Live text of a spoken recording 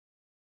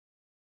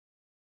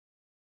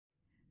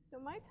So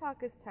my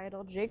talk is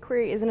titled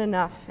jQuery Isn't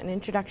Enough, An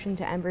Introduction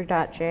to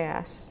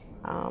Ember.js.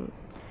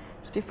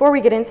 Just before we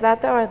get into that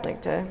though, I'd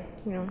like to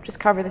just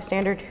cover the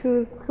standard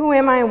who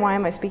am I and why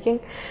am I speaking.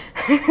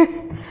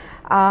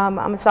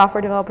 I'm a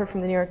software developer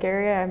from the New York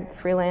area. I'm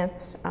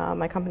freelance.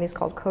 My company is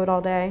called Code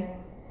All Day.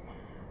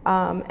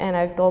 And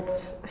I've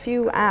built a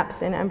few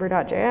apps in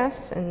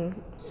Ember.js,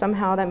 and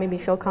somehow that made me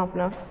feel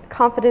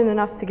confident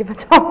enough to give a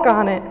talk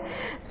on it.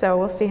 So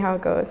we'll see how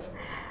it goes.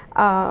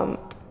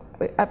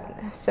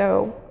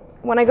 So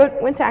when I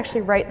went to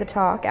actually write the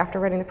talk after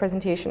writing the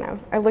presentation,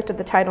 I looked at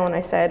the title and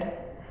I said,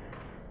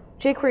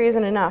 jQuery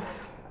isn't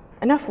enough.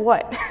 Enough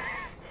what?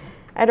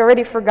 I'd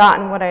already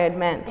forgotten what I had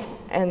meant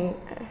and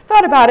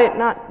thought about it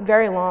not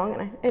very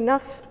long.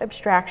 Enough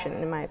abstraction,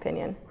 in my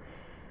opinion.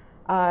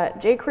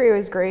 jQuery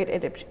is great.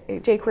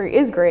 jQuery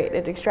is great.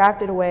 It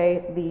extracted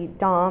away the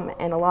DOM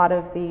and a lot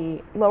of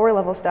the lower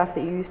level stuff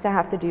that you used to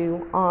have to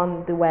do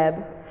on the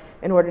web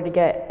in order to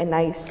get a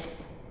nice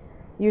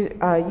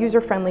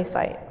user-friendly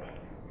site.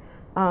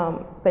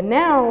 But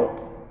now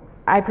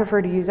I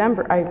prefer to use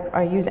Ember.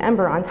 I use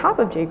Ember on top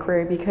of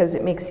jQuery because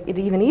it makes it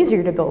even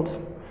easier to build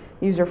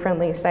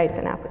user-friendly sites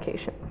and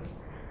applications.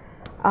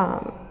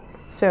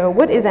 So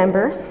what is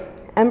Ember?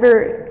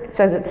 Ember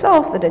says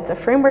itself that it's a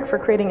framework for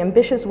creating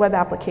ambitious web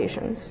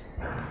applications.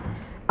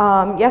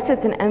 Yes,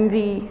 it's an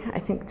MV, I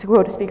think to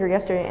quote a speaker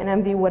yesterday, an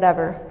MV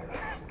whatever.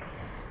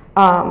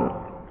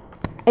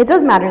 It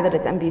does matter that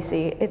it's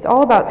MVC. It's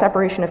all about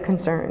separation of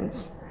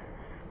concerns.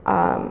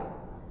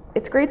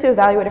 It's great to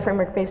evaluate a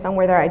framework based on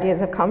where their ideas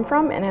have come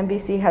from, and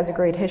MVC has a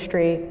great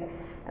history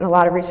and a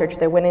lot of research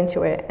that went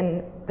into it.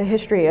 And the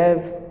history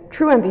of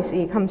true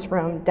MVC comes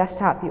from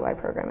desktop UI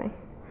programming.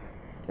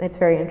 And it's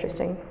very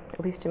interesting,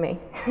 at least to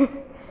me.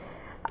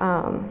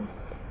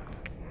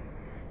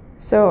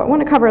 So I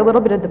want to cover a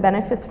little bit of the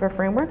benefits of a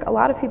framework. A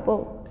lot of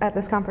people at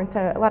this conference,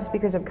 a lot of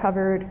speakers have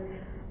covered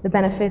the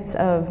benefits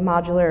of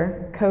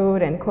modular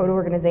code and code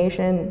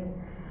organization.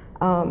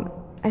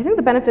 I think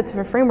the benefits of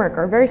a framework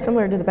are very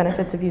similar to the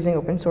benefits of using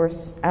open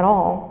source at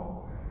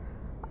all.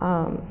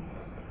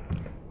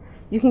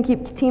 You can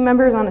keep team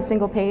members on a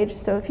single page.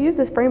 So if you use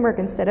this framework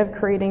instead of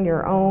creating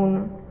your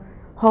own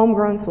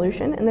homegrown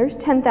solution, and there's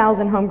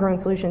 10,000 homegrown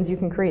solutions you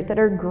can create that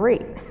are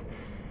great.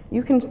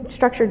 You can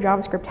structure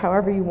JavaScript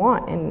however you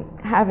want and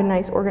have a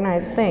nice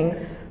organized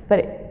thing,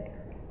 but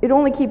it'd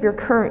only keep your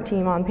current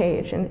team on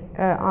page and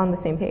on the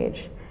same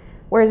page.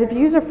 Whereas if you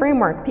use a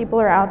framework, people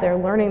are out there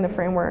learning the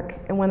framework,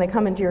 and when they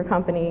come into your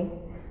company,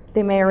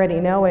 they may already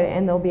know it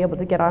and they'll be able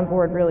to get on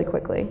board really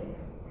quickly.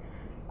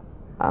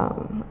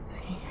 Let's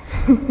see.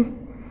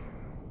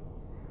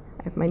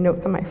 I have my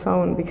notes on my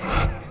phone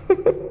because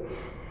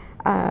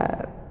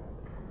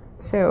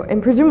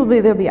and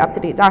presumably there'll be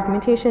up-to-date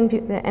documentation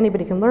that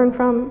anybody can learn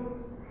from.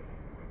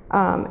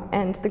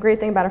 And the great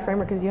thing about a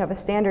framework is you have a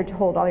standard to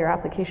hold all your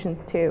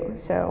applications to.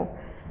 So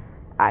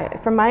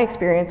from my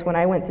experience, when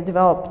I went to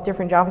develop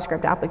different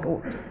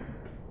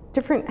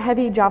different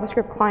heavy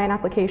JavaScript client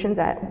applications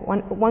at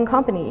one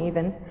company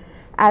even,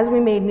 as we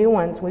made new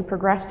ones, we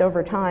progressed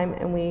over time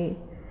and we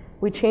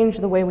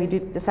changed the way we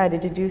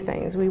decided to do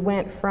things. We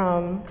went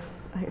from,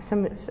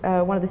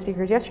 one of the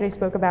speakers yesterday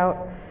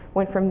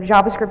went from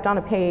JavaScript on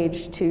a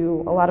page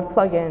to a lot of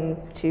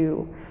plugins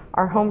to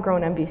our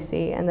homegrown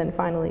MVC and then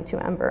finally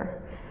to Ember.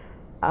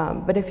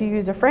 But if you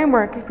use a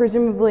framework,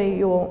 presumably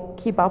you'll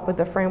keep up with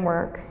the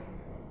framework,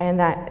 and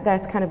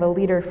that's kind of a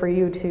leader for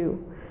you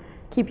to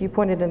keep you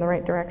pointed in the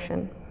right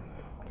direction.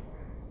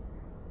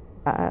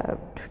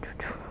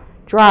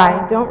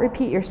 Dry, don't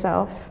repeat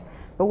yourself,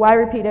 but why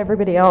repeat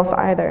everybody else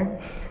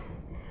either?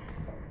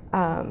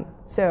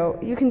 So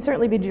you can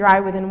certainly be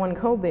dry within one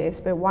code base,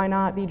 but why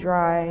not be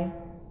dry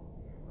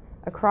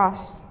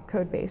across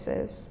code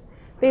bases?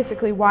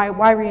 Basically, why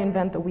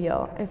reinvent the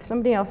wheel? If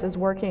somebody else is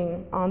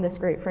working on this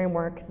great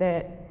framework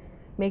that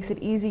makes it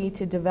easy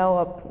to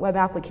develop web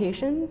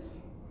applications,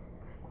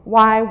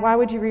 why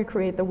would you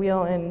recreate the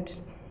wheel and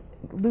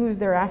lose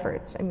their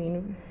efforts? I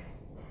mean,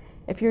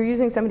 if you're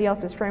using somebody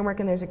else's framework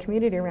and there's a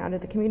community around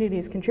it, the community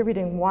is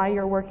contributing why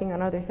you're working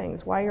on other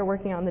things, why you're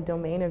working on the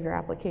domain of your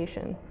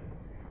application.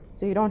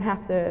 So you don't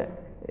have to,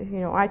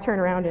 I turn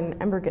around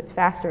and Ember gets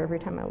faster every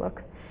time I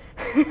look.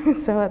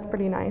 So that's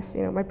pretty nice.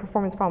 My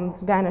performance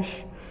problems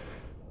vanish.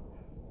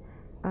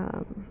 Let's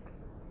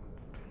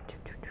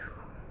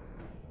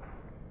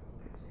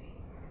see.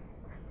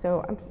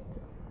 So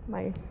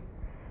my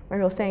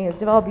real saying is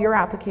develop your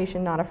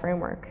application, not a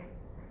framework.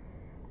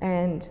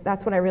 And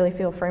that's what I really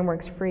feel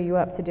frameworks free you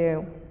up to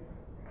do.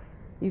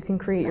 You can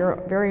create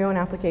your very own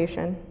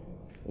application.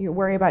 You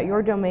worry about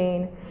your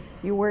domain.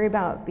 You worry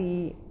about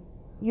the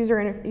user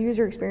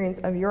experience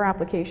of your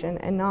application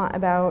and not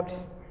about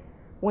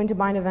when to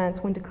bind events,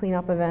 when to clean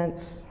up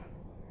events,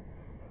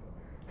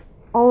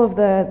 all of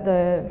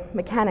the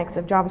mechanics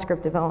of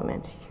JavaScript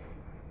development.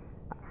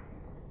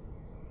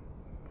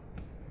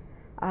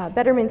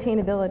 Better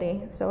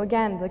maintainability. So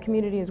again, the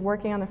community is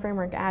working on the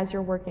framework as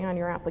you're working on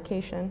your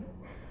application.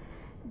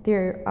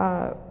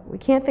 We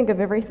can't think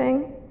of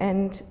everything,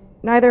 and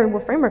neither will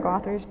framework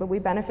authors, but we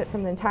benefit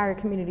from the entire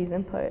community's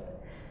input.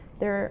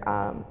 There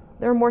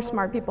are more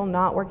smart people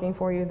not working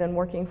for you than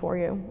working for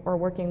you or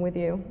working with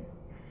you.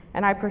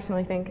 And I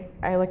personally think,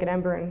 I look at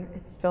Ember and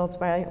it's developed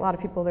by a lot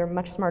of people that are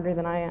much smarter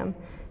than I am.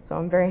 So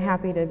I'm very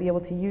happy to be able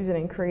to use it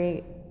and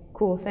create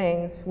cool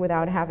things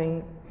without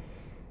having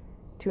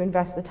to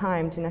invest the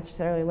time to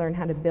necessarily learn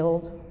how to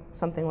build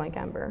something like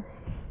Ember.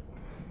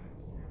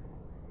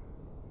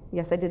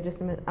 Yes, I did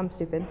just admit I'm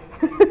stupid.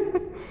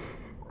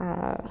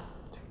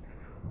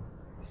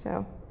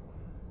 So,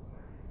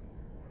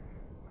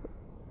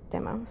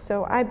 demo.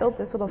 So I built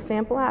this little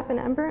sample app in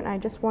Ember, and I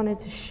just wanted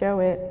to show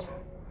it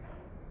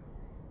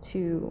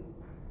to,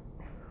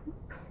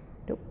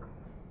 I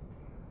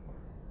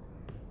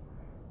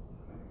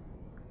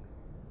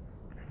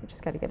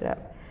just got to get it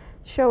up.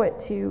 Show it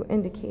to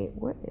indicate,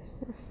 what is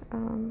this?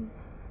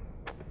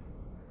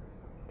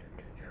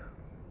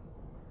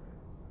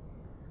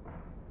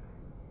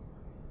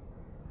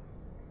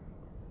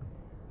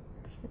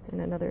 It's in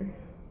another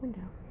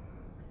window.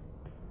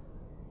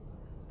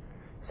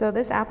 So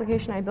this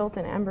application I built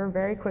in Ember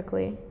very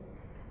quickly,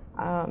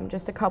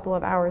 just a couple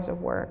of hours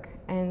of work.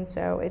 And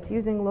so it's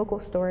using local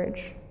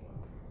storage,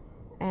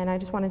 and I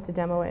just wanted to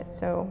demo it.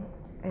 So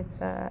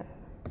it's a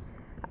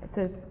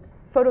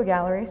photo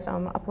gallery, so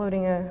I'm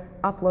uploading.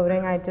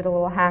 I did a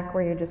little hack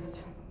where you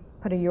just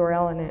put a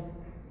URL and it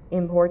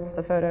imports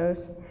the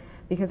photos,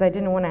 because I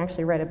didn't want to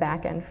actually write a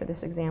backend for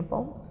this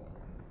example.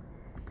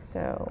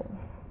 So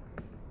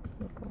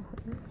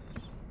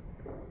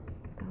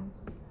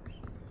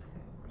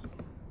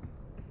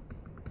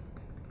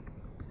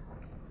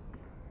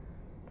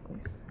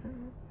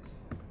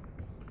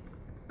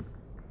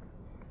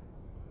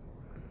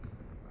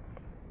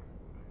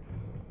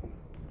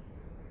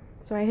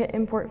So I hit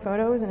import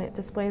photos and it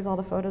displays all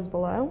the photos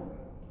below.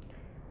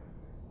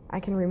 I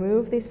can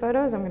remove these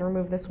photos. I'm going to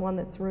remove this one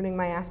that's ruining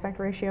my aspect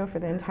ratio for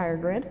the entire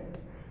grid.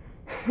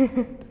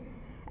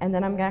 And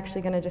then I'm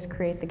actually going to just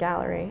create the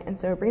gallery. And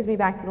so it brings me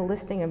back to the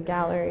listing of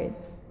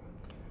galleries.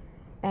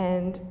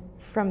 And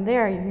from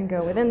there, you can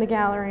go within the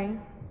gallery,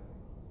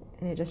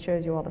 and it just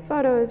shows you all the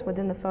photos.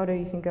 Within the photo,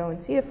 you can go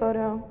and see a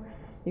photo.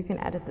 You can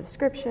edit the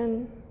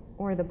description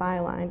or the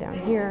byline down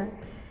here.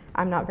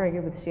 I'm not very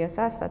good with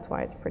CSS. That's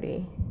why it's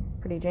pretty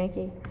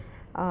janky.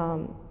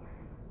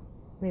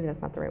 Maybe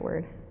that's not the right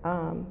word.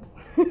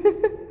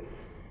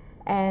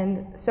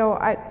 And so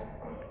it's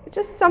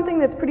just something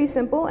that's pretty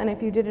simple, and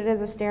if you did it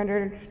as a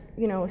standard,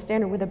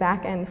 standard with a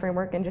back-end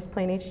framework and just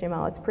plain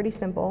HTML, it's pretty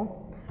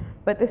simple.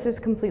 But this is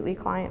completely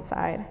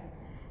client-side.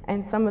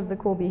 And some of the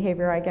cool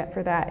behavior I get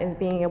for that is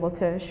being able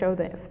to show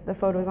the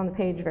photos on the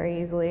page very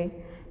easily.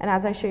 And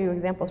as I show you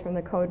examples from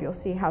the code, you'll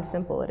see how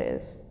simple it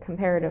is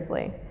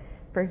comparatively.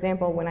 For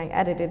example, when I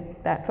edited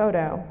that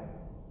photo,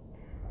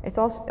 it's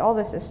all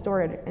this is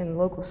stored in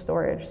local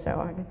storage.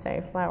 So I can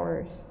say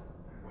flowers,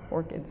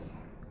 orchids,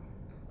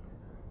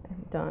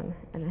 and done.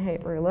 And then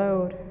hit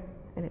reload,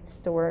 and it's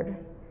stored.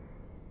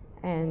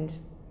 And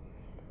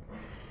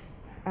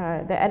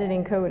the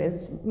editing code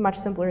is much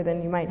simpler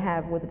than you might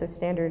have with the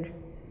standard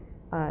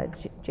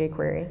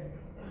jQuery.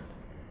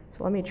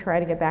 So let me try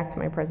to get back to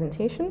my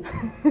presentation.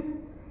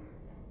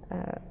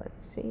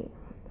 Let's see.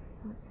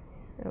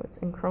 Oh, it's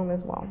in Chrome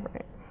as well,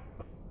 right?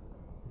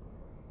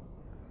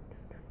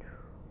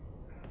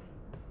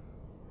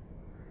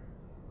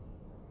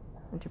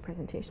 Into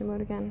presentation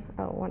mode again.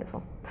 Oh,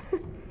 wonderful.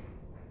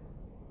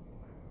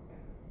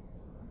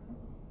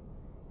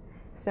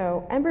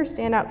 So Ember's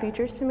standout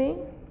features to me,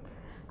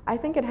 I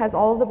think it has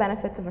all of the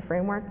benefits of a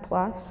framework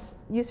plus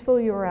useful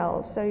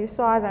URLs. So you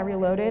saw as I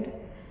reloaded,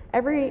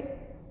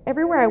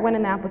 everywhere I went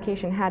in the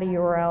application had a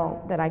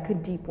URL that I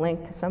could deep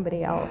link to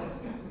somebody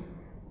else.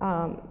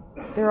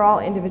 They're all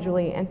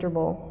individually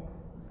enterable.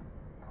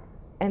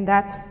 And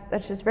that's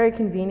just very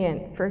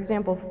convenient. For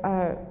example,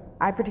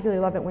 I particularly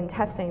love it when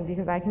testing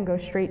because I can go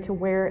straight to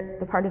where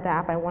the part of the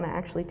app I want to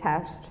actually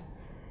test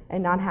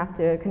and not have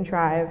to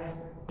contrive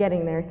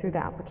getting there through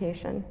the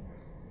application.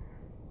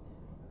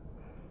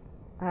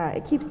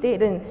 It keeps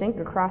data in sync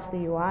across the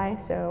UI,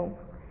 so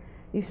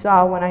you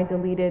saw when I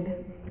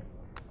deleted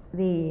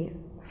the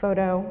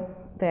photo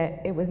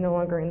that it was no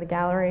longer in the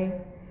gallery.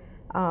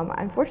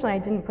 Unfortunately, I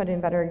didn't put in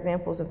better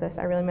examples of this.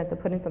 I really meant to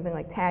put in something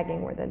like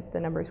tagging where the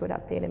numbers would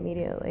update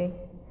immediately.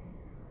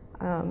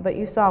 But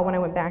you saw when I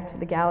went back to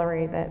the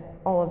gallery that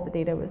all of the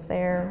data was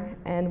there,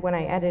 and when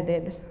I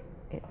edited,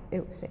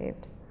 it was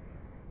saved.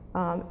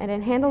 And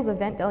it handles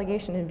event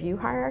delegation and view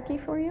hierarchy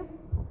for you,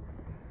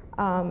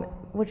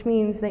 which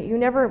means that you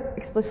never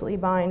explicitly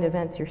bind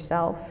events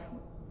yourself.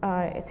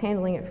 It's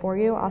handling it for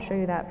you. I'll show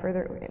you that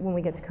further when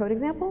we get to code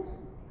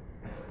examples.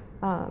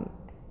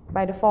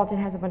 By default, it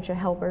has a bunch of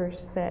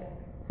helpers that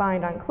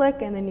bind on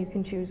click, and then you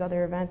can choose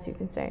other events. You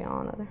can say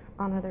on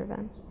other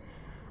events.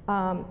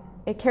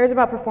 It cares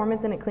about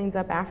performance, and it cleans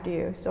up after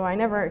you. So I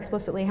never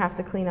explicitly have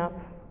to clean up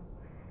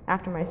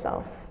after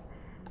myself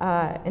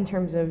in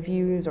terms of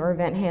views or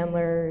event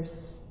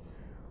handlers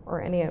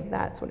or any of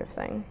that sort of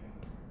thing.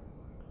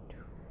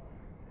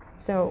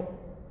 So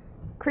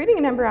creating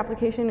an Ember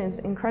application is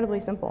incredibly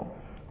simple.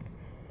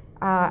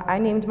 I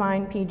named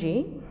mine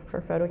PG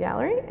for photo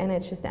gallery, and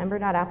it's just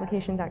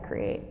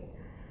ember.application.create.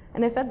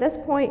 And if at this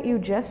point you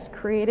just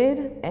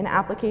created an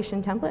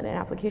application template and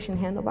application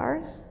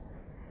handlebars,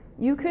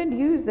 you could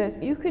use this,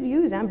 you could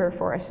use Ember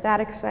for a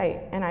static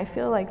site, and I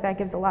feel like that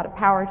gives a lot of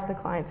power to the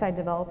client-side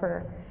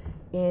developer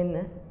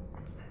in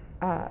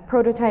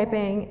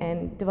prototyping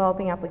and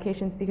developing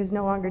applications, because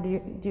no longer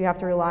do you have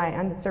to rely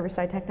on the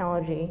server-side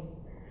technology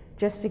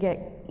just to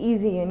get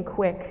easy and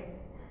quick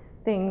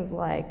things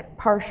like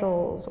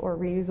partials or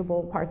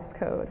reusable parts of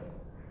code.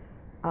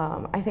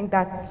 I think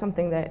that's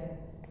something that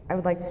I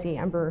would like to see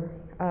Ember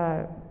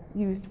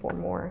used for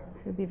more.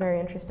 It would be very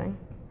interesting.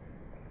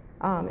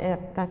 And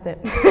that's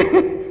it.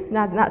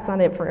 That's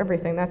not it for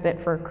everything. That's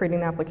it for creating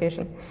the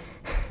application.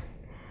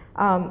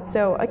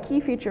 So a key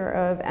feature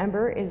of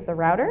Ember is the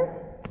router.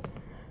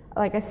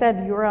 Like I said,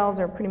 URLs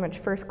are pretty much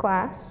first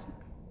class.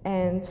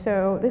 And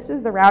so this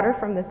is the router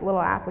from this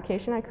little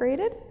application I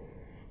created.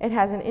 It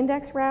has an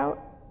index route,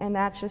 and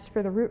that's just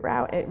for the root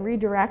route. It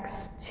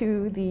redirects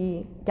to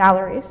the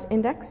galleries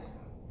index.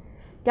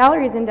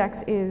 Galleries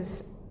index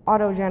is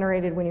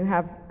auto-generated when you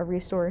have a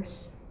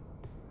resource.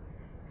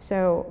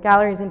 So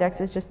galleries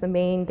index is just the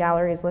main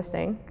galleries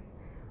listing.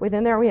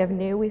 Within there we have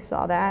new, we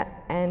saw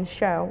that, and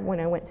show when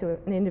I went to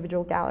an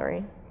individual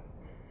gallery.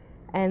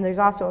 And there's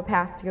also a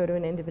path to go to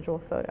an individual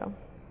photo.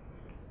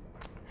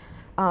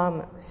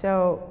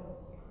 So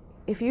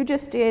if you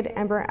just did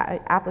Ember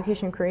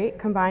application create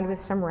combined with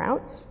some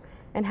routes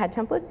and had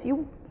templates,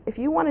 if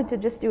you wanted to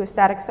just do a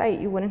static site,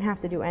 you wouldn't have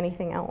to do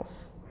anything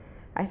else.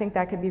 I think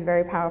that could be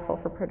very powerful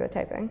for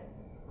prototyping.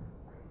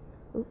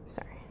 Oops,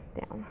 sorry,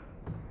 down.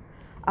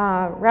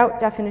 Route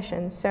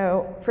definitions.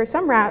 So for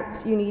some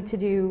routes, you need to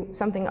do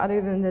something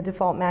other than the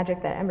default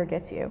magic that Ember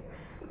gets you.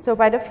 So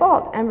by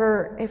default,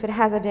 Ember, if it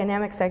has a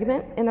dynamic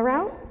segment in the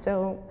route,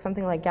 so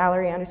something like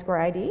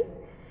gallery_ID,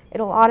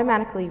 it'll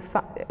automatically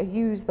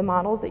use the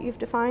models that you've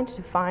defined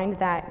to find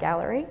that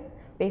gallery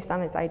based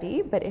on its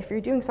ID. But if you're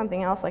doing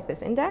something else like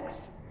this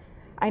index,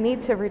 I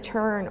need to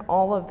return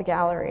all of the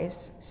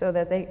galleries so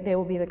that they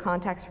will be the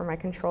context for my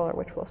controller,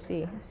 which we'll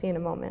see in a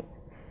moment.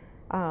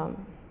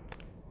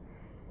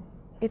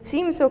 It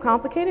seems so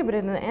complicated, but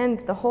in the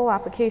end, the whole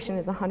application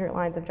is 100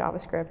 lines of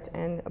JavaScript,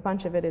 and a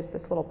bunch of it is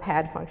this little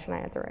pad function I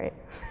had to write.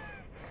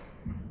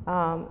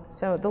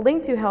 So the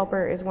link to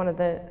helper is one of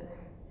the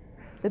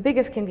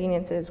biggest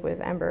conveniences with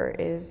Ember.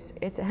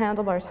 It's a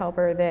handlebars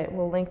helper that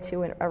will link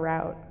to a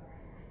route,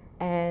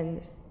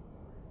 and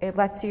it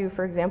lets you,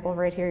 for example,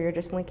 right here, you're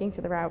just linking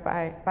to the route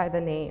by the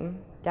name,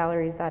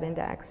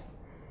 galleries.index,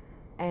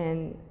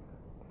 and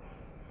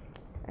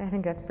I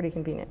think that's pretty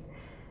convenient.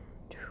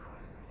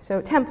 So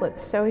templates.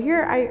 So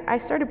here I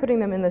started putting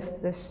them in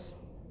this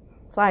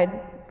slide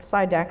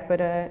deck, but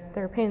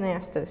they're a pain in the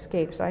ass to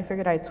escape, so I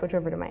figured I'd switch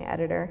over to my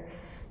editor.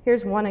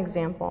 Here's one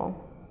example.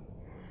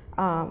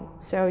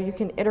 So you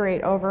can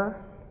iterate over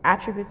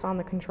attributes on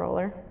the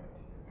controller,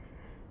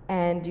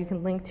 and you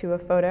can link to a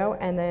photo,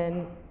 and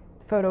then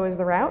photo is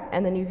the route,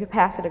 and then you can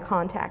pass it a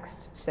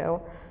context.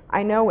 So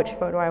I know which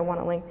photo I want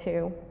to link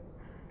to.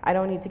 I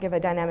don't need to give a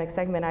dynamic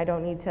segment. I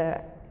don't need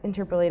to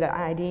interpolate an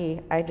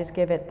ID. I just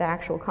give it the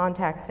actual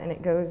context, and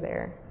it goes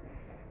there,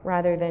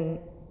 rather than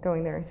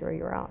going there through a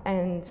URL.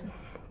 And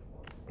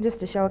just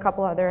to show a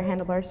couple other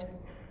handlebars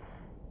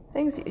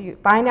things,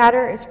 bind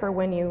adder is for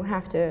when you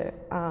have to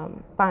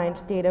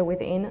bind data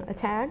within a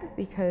tag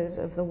because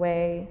of the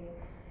way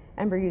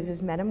Ember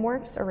uses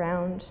metamorphs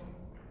around,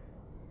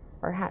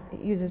 or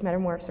uses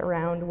metamorphs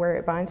around where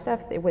it binds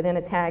stuff. Within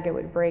a tag, it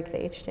would break the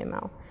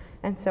HTML.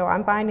 And so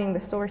I'm binding the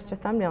source to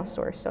thumbnail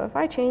source. So if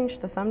I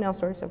change the thumbnail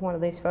source of one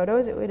of these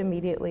photos, it would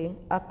immediately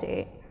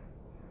update,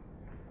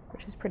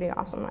 which is pretty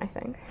awesome, I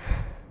think.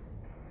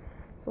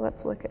 So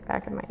let's look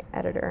back at my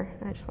editor.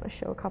 I just want to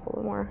show a couple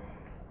of more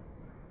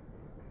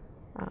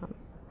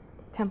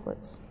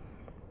templates.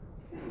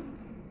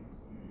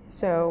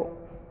 So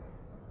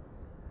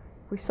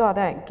we saw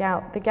that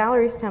the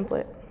galleries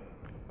template.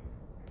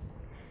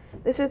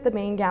 This is the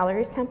main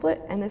galleries template,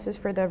 and this is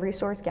for the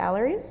resource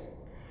galleries.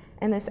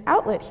 And this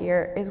outlet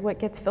here is what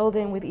gets filled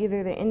in with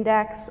either the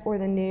index or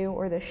the new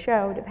or the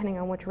show, depending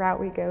on which route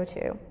we go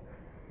to.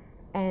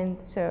 And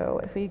so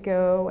if we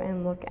go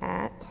and look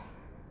at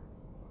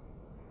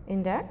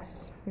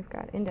index, we've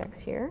got index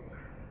here.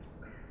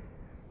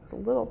 It's a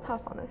little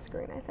tough on this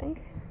screen, I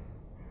think.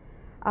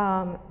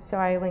 So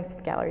I linked to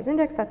the galleries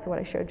index. That's what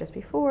I showed just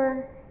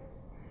before.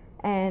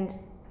 And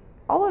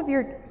all of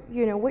your,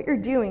 what you're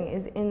doing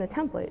is in the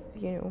template,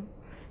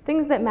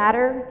 Things that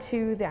matter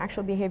to the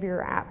actual behavior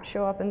or app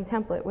show up in the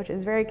template, which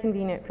is very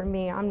convenient for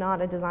me. I'm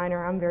not a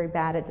designer. I'm very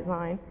bad at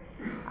design.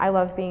 I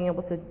love being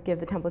able to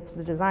give the templates to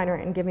the designer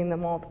and giving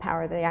them all the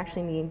power they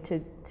actually need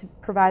to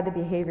provide the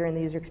behavior and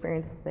the user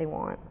experience that they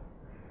want.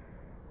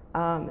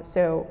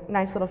 So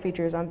nice little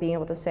features on being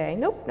able to say,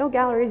 nope, no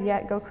galleries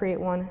yet, go create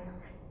one.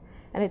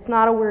 And it's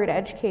not a weird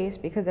edge case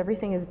because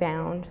everything is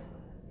bound.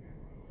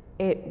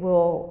 It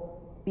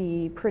will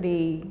be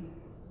pretty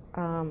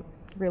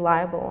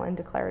reliable and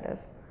declarative.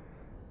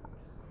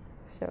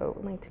 So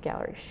link to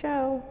gallery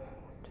show.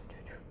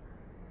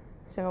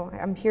 So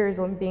I'm here as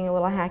being a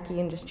little hacky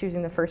and just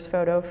choosing the first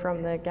photo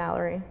from the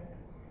gallery.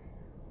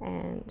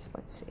 And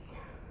let's see.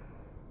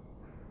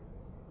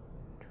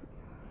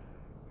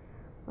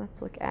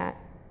 Let's look at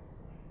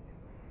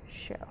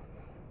show.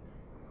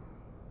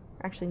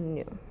 Actually,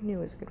 new.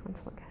 New is a good one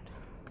to look at.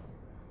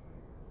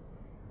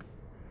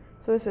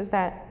 So this is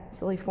that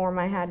silly form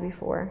I had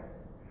before.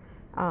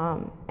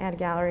 Add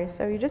gallery.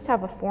 So you just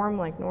have a form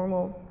like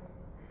normal.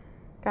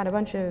 Got a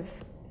bunch of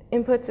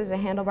inputs as a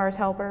handlebars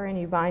helper, and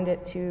you bind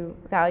it to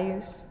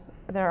values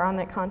that are on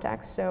that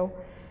context. So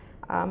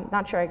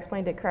not sure I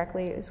explained it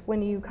correctly, is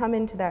when you come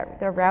into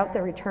the route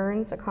that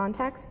returns a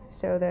context,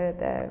 so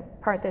the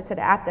part that said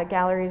at the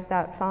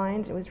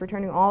galleries.find, it was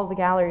returning all the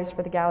galleries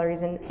for the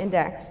galleries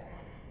index.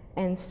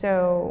 And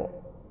so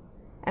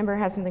Ember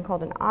has something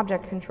called an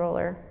object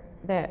controller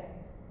that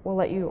will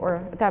let you, or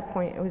at that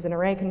point it was an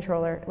array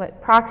controller,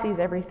 proxies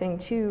everything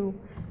to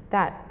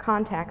that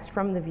context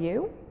from the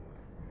view.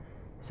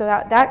 So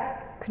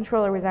that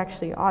controller was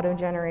actually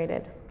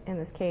auto-generated in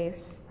this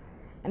case,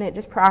 and it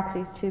just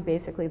proxies to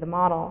basically the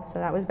model. So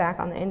that was back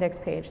on the index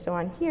page. So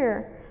on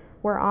here,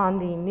 we're on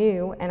the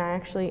new, and I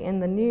actually, in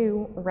the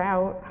new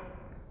route,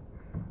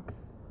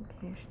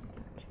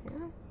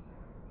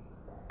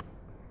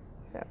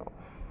 so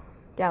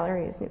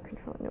gallery is new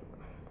controller, nope.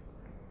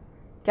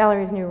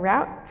 Gallery is new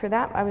route. For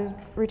that, I was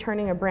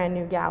returning a brand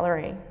new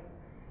gallery.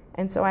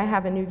 And so I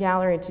have a new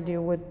gallery to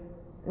do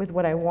with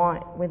what I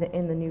want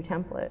in the new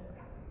template.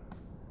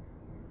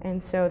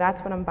 And so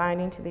that's what I'm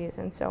binding to these.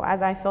 And so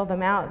as I fill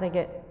them out, they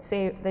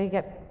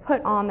get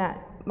put on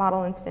that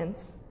model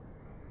instance.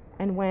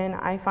 And when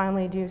I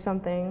finally do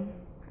something,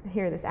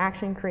 here, this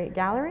action create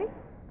gallery,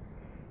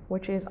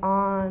 which is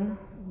on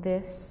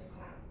this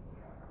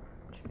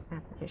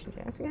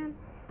application.js again.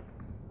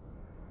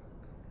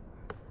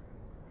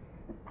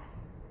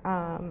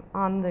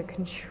 On the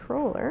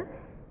controller,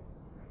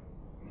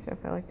 so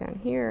if I look down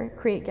here,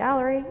 create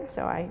gallery,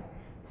 so I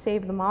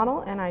save the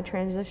model and I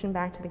transition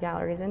back to the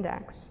galleries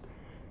index.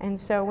 And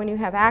so when you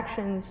have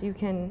actions, you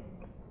can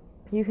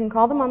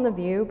call them on the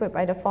view, but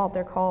by default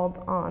they're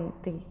called on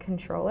the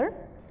controller.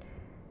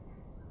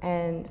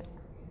 And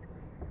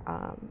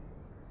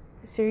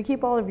so you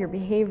keep all of your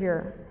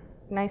behavior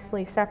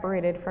nicely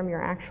separated from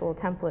your actual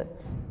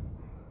templates.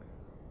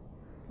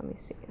 Let me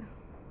see.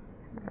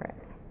 All right.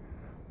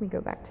 Let me go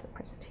back to the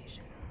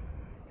presentation.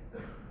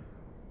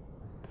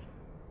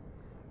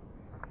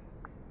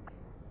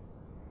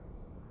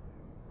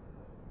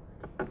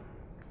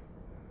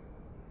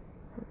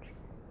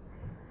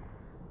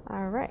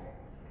 All right,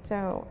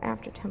 so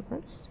after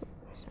templates,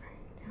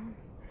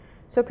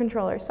 so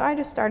controllers. So I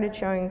just started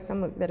showing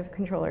some bit of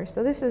controllers.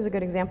 So this is a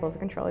good example of a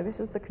controller. This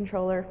is the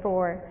controller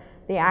for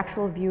the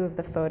actual view of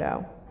the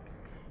photo.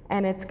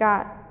 And it's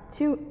got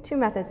two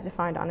methods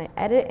defined on it,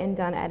 edit and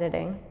done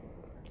editing.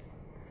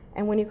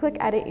 And when you click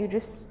edit, you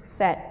just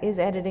set is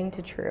editing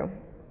to true.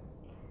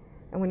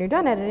 And when you're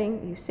done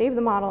editing, you save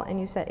the model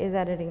and you set is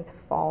editing to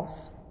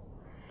false.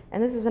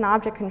 And this is an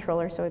object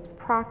controller, so it's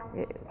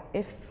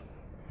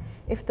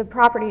if the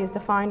property is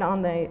defined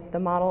on the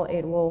model,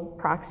 it will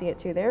proxy it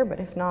to there, but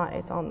if not,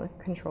 it's on the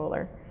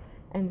controller.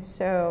 And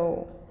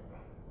so,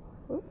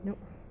 nope.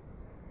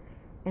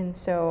 And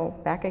so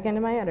back again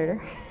to my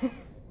editor.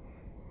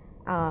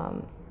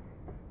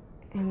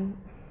 And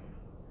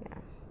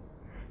yes.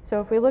 So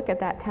if we look at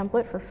that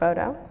template for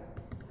photo,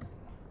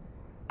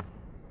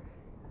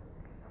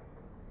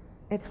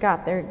 it's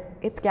got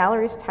its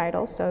gallery's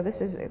title. So this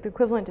is the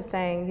equivalent to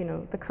saying, you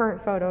know, the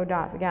current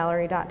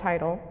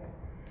photo.gallery.title,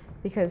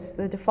 because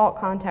the default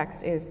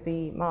context is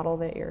the model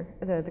that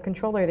the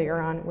controller that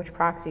you're on, which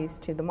proxies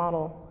to the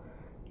model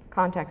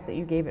context that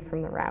you gave it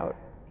from the route.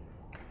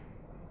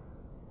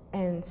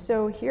 And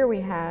so here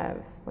we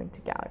have this link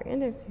to gallery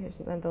index. Here's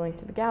the link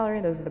to the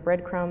gallery. Those are the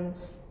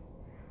breadcrumbs.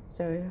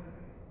 So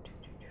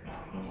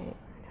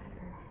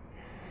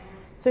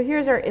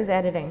here's our is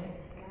editing.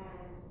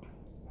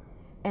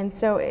 And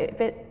so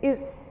if it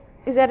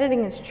is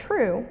editing is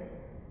true,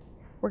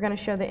 we're going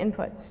to show the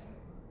inputs.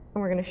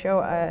 And we're going to show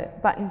a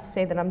button to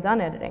say that I'm done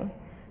editing.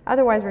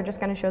 Otherwise, we're just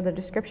going to show the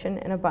description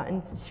and a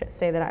button to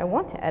say that I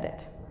want to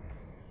edit.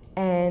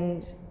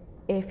 And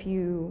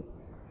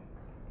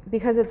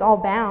because it's all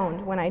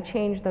bound, when I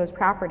change those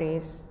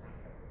properties,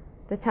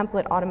 the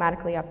template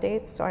automatically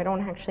updates, so I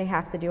don't actually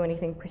have to do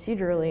anything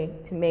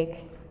procedurally to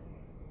make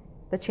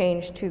the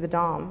change to the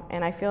DOM.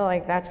 And I feel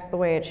like that's the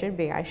way it should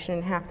be. I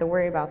shouldn't have to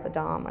worry about the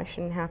DOM. I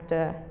shouldn't have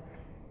to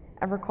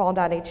ever call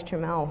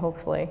 .html,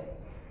 hopefully.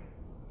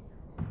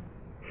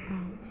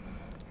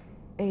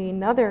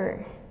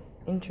 Another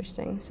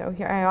interesting, so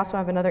here I also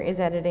have another is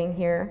editing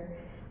here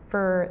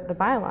for the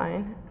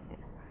byline.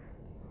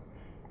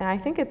 And I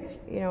think it's,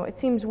 you know, it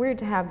seems weird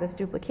to have this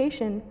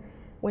duplication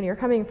when you're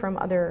coming from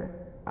other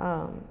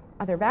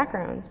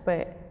backgrounds,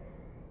 but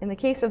in the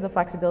case of the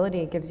flexibility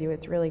it gives you,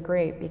 it's really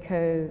great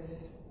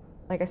because,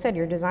 like I said,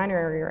 your designer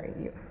or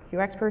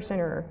your UX person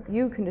or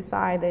you can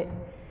decide that,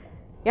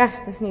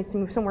 yes, this needs to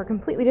move somewhere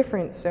completely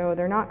different, so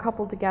they're not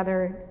coupled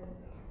together.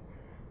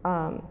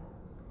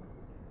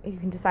 you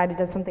can decide it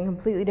does something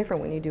completely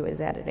different when you do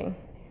is editing.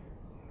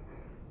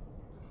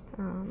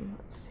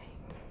 Let's see.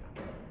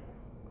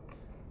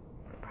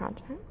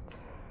 Project.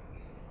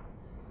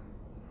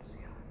 Let's see.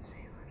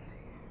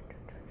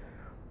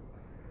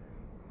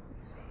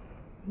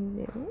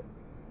 New.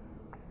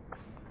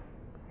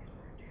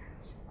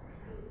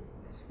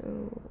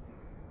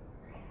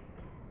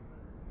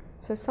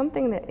 So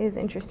something that is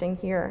interesting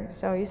here.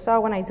 So you saw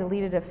when I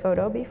deleted a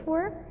photo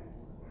before,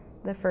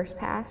 the first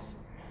pass,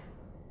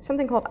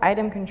 something called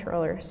item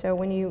controller. So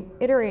when you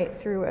iterate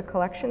through a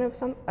collection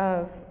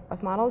of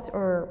models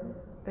or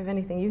of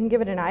anything, you can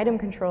give it an item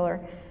controller,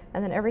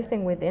 and then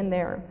everything within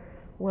there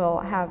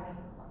will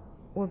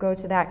go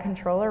to that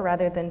controller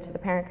rather than to the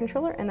parent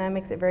controller, and that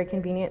makes it very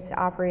convenient to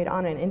operate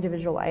on an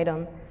individual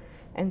item.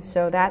 And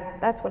so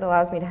that's what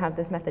allows me to have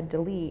this method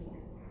delete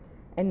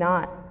and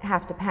not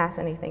have to pass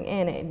anything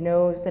in. It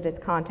knows that its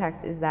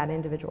context is that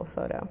individual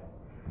photo.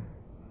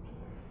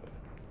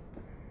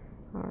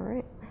 All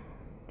right.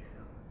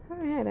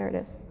 Oh yeah, there it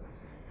is.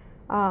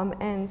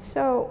 And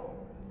so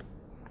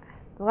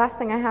the last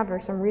thing I have are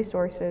some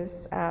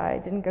resources.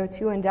 I didn't go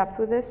too in depth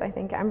with this. I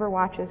think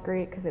EmberWatch is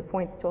great because it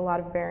points to a lot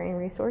of varying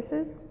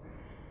resources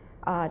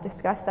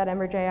discussed at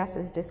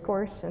Ember.js's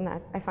discourse, and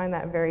I find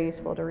that very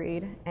useful to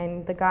read.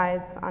 And the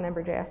guides on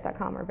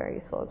Ember.js.com are very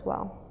useful as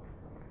well.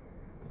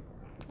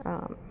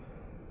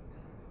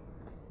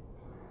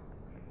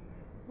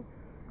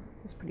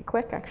 It's pretty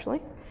quick,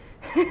 actually.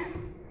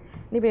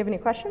 Anybody have any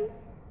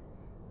questions?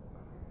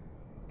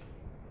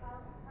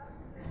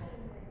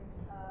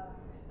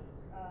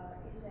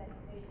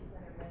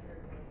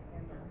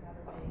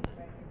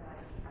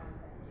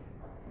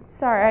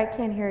 Sorry, I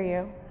can't hear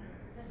you.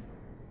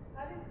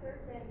 How do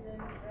search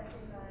engines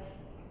recognize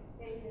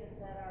pages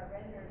that are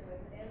rendered with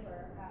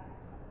Ember?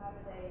 How do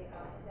they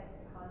index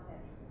the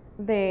content?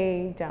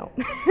 They don't.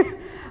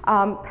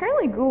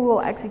 Apparently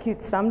Google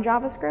executes some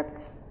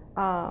JavaScript.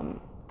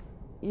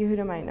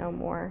 Yehuda might know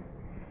more.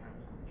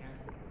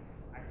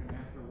 I can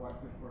answer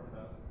what Discourse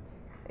does.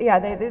 Yeah,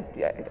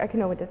 I can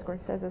know what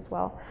Discourse says as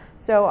well.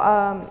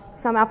 So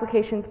some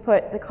applications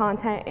put the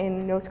content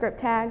in NoScript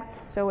tags,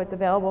 so it's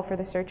available for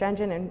the search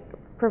engine, and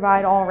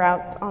provide all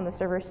routes on the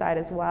server side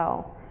as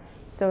well,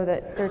 so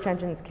that search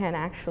engines can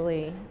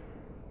actually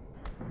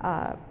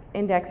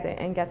index it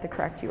and get the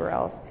correct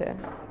URLs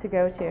to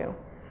go to.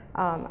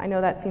 I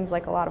know that seems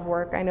like a lot of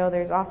work. I know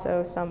there's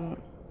also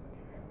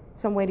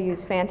some way to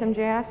use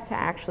Phantom.js to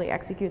actually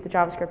execute the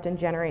JavaScript and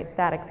generate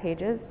static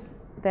pages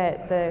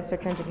that the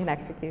search engine can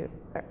execute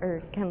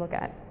or can look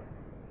at.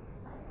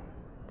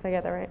 Did I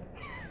get that right?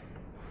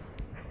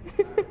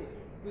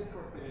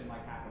 Discourse did in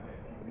like half a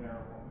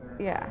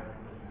day. Yeah.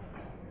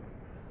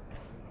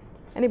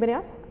 Anybody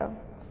else? Oh.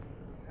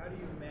 How do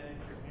you manage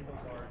your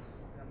handlebars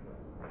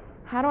templates?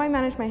 How do I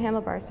manage my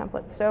handlebars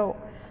templates? So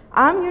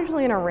I'm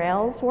usually in a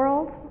Rails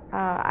world.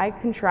 I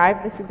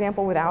contrived this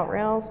example without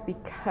Rails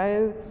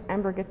because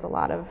Ember gets a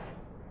lot of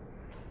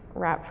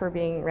rap for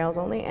being Rails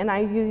only, and I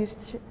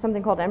used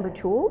something called Ember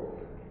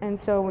Tools. And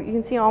so you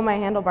can see all my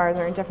handlebars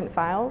are in different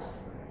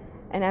files,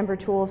 and Ember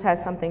Tools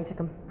has something to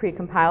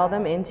pre-compile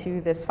them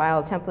into this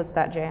file,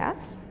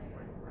 templates.js.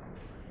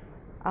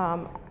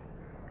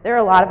 There are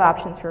a lot of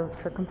options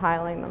for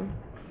compiling them.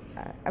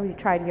 I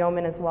tried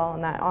Yeoman as well,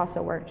 and that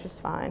also worked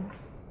just fine.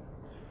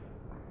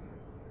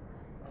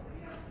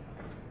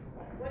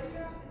 What do you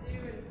have to do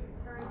in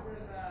terms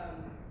of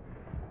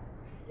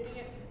getting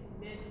it to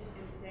submit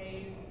and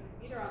save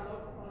either on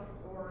localhost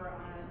or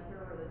on a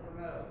server that's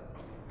remote?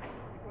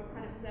 What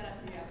kind of setup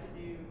do you have to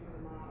do for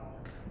the model?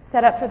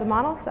 Setup for the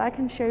model, so I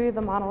can show you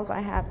the models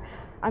I have.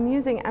 I'm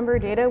using Ember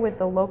Data with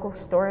the local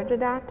storage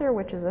adapter,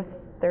 which is a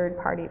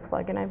third-party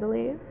plugin, I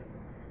believe.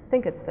 I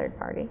think it's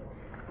third-party.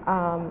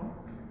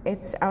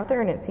 It's out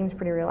there and it seems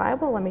pretty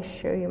reliable. Let me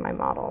show you my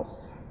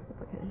models.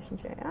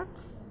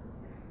 Application.js.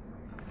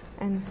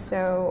 And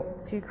so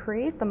to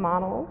create the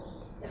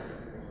models,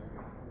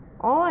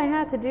 all I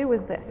had to do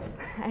was this.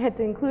 I had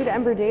to include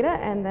Ember Data,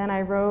 and then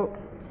I wrote,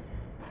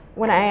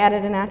 when I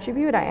added an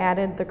attribute, I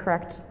added the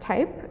correct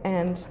type,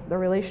 and the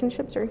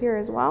relationships are here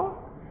as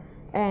well.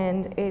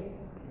 And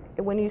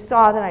when you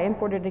saw that I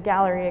imported a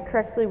gallery, it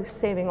correctly was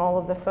saving all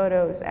of the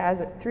photos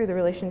through the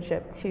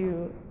relationship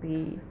to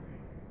the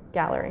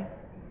gallery.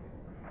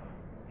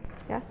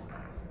 Yes?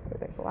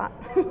 There's a lot.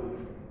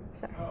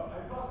 So.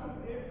 I saw some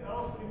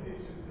if-else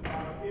conditions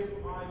about if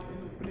I'm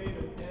in the state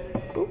of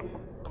editing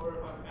or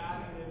if I'm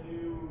adding a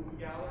new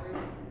gallery.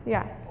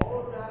 Yes.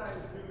 All of that, I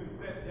assume, is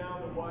sent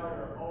down the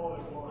wire all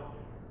at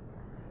once.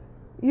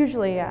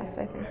 Usually, yes,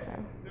 I think so.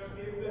 So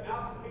if the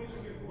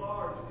application gets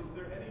large, is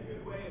there any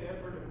good way in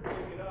Ember to break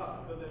it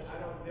up so that I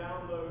don't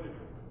download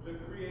the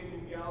create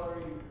new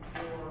gallery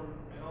form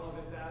and all of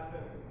its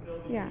assets until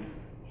the user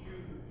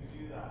chooses to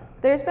do that?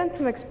 There's been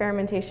some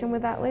experimentation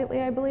with that lately,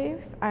 I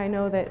believe. I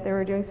know that they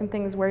were doing some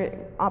things where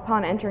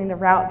upon entering the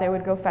route, they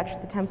would go fetch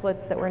the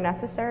templates that were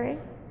necessary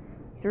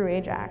through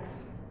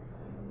Ajax.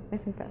 I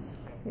think that's,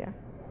 yeah.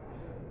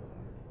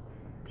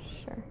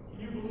 Sure.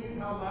 Can you believe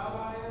how loud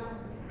I am?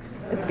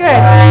 It's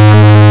good.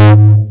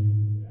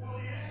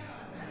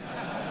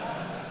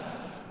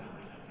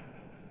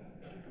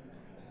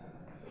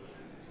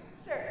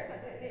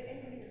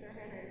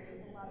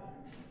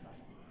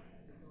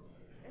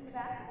 the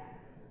back?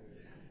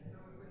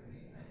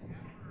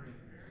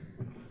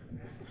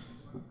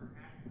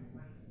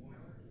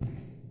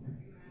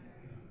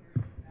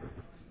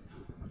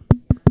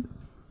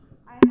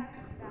 I have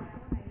this back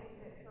one. I used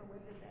it for a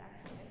widget that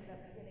actually ended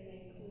up getting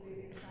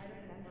included inside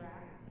of an Ember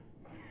app.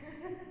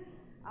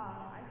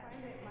 I find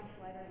it much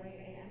lighter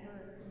weight, and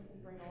Ember seems to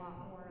bring a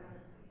lot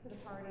more to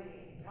the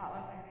party, a lot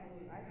less I have to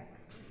do. I'm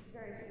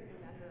very pleased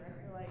with Ember. I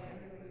feel like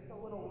I'm doing so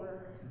little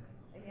work,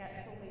 and yet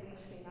still making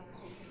the same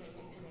applications I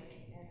used to make,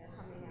 and they're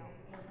coming out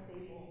more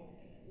stable.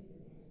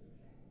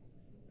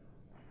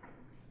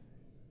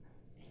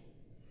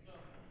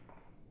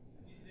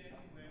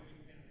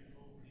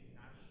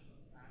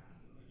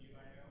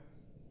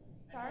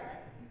 Sorry?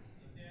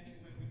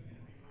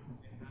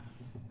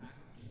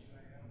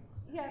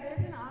 Yeah, there's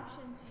an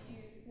option to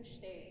use push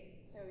state,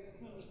 so you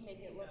can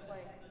make it look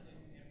like.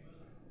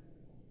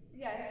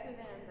 Yeah, it's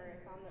within Ember.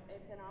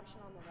 It's an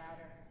option on the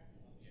router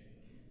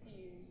to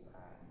use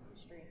push